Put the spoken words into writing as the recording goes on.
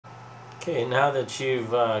Okay, now that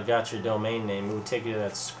you've got your domain name, it will take you to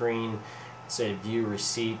that screen, say view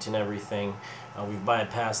receipt and everything. We've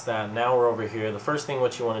bypassed that. Now we're over here. The first thing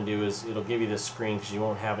what you want to do is it'll give you this screen because you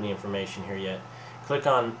won't have any information here yet. Click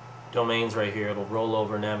on domains right here. It'll roll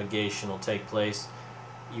over, navigation will take place.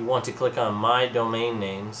 You want to click on my domain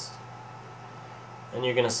names, and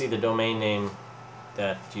you're going to see the domain name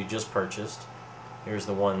that you just purchased. Here's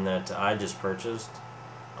the one that I just purchased.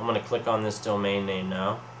 I'm going to click on this domain name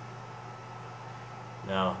now.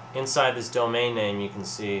 Now, inside this domain name, you can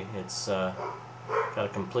see it's got a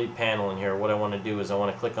complete panel in here. What I want to do is I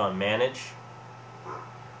want to click on Manage,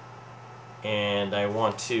 and I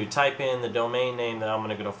want to type in the domain name that I'm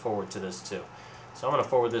going to go forward to this to. So I'm going to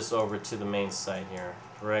forward this over to the main site here,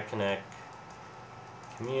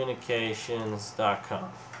 DirectConnectCommunications.com.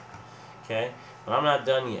 Okay, but I'm not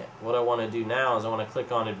done yet. What I want to do now is I want to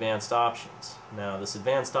click on Advanced Options. Now, this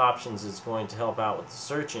Advanced Options is going to help out with the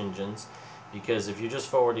search engines, because if you're just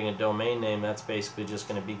forwarding a domain name, that's basically just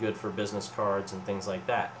going to be good for business cards and things like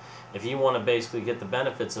that. If you want to basically get the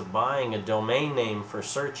benefits of buying a domain name for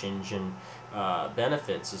search engine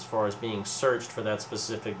benefits, as far as being searched for that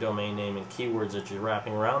specific domain name and keywords that you're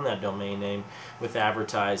wrapping around that domain name with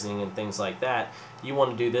advertising and things like that, you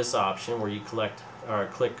want to do this option where you click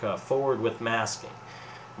forward with masking.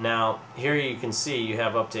 Now, here you can see you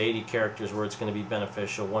have up to 80 characters where it's going to be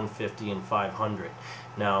beneficial, 150 and 500.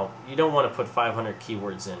 Now, you don't want to put 500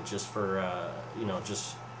 keywords in just for,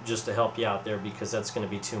 just to help you out there, because that's going to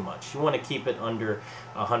be too much. You want to keep it under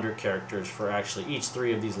 100 characters for actually each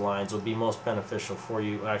 3 of these lines will be most beneficial for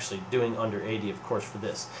you, actually doing under 80, of course, for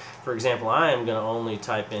this. For example, I am going to only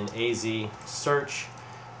type in AZ search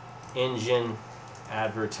engine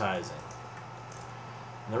advertising.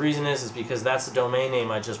 And the reason is because that's the domain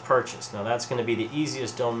name I just purchased. Now, that's going to be the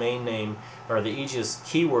easiest domain name, or the easiest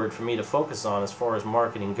keyword for me to focus on as far as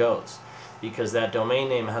marketing goes, because that domain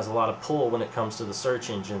name has a lot of pull when it comes to the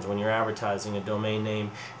search engines when you're advertising a domain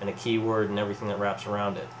name and a keyword and everything that wraps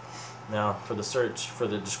around it. Now, for the search, for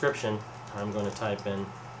the description, I'm going to type in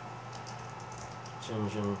search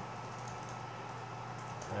engine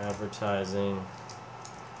advertising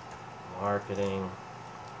marketing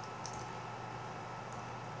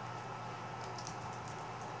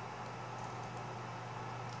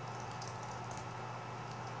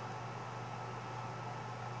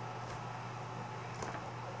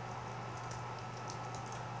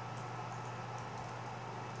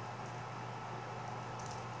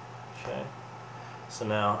Okay, so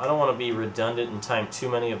now I don't want to be redundant and type too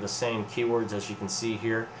many of the same keywords. As you can see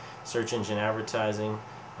here, search engine advertising,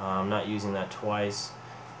 I'm not using that twice.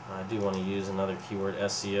 I do want to use another keyword,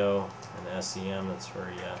 SEO and SEM, that's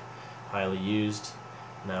very highly used.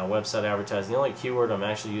 Now, website advertising, the only keyword I'm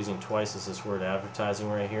actually using twice is this word advertising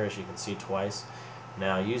right here, as you can see, twice.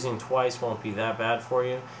 Now, using twice won't be that bad for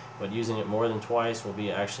you, but using it more than twice will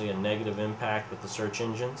be actually a negative impact with the search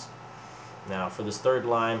engines. Now, for this third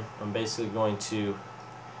line, I'm basically going to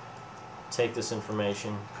take this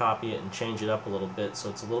information, copy it, and change it up a little bit so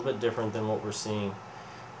it's a little bit different than what we're seeing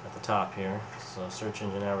at the top here. So, search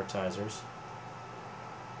engine advertisers,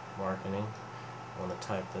 marketing. I want to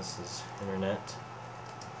type this as internet.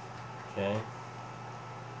 Okay.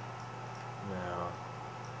 Now,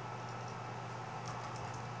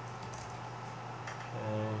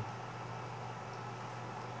 okay.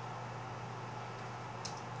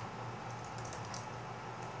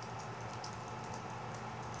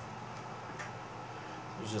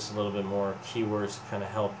 There's just a little bit more keywords to kind of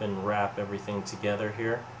help and wrap everything together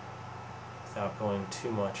here without going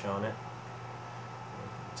too much on it.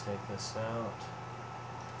 Take this out.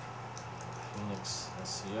 Phoenix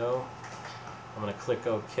SEO. I'm going to click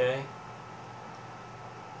OK.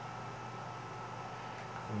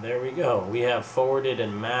 And there we go. We have forwarded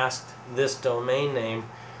and masked this domain name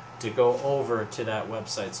to go over to that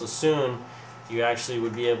website. So soon you actually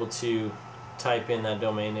would be able to type in that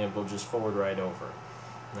domain name, it will just forward right over.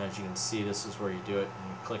 And as you can see, this is where you do it. And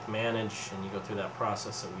you click Manage, and you go through that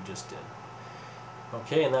process that we just did.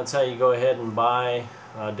 Okay, and that's how you go ahead and buy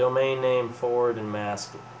a domain name, forward, and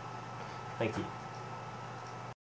mask it. Thank you.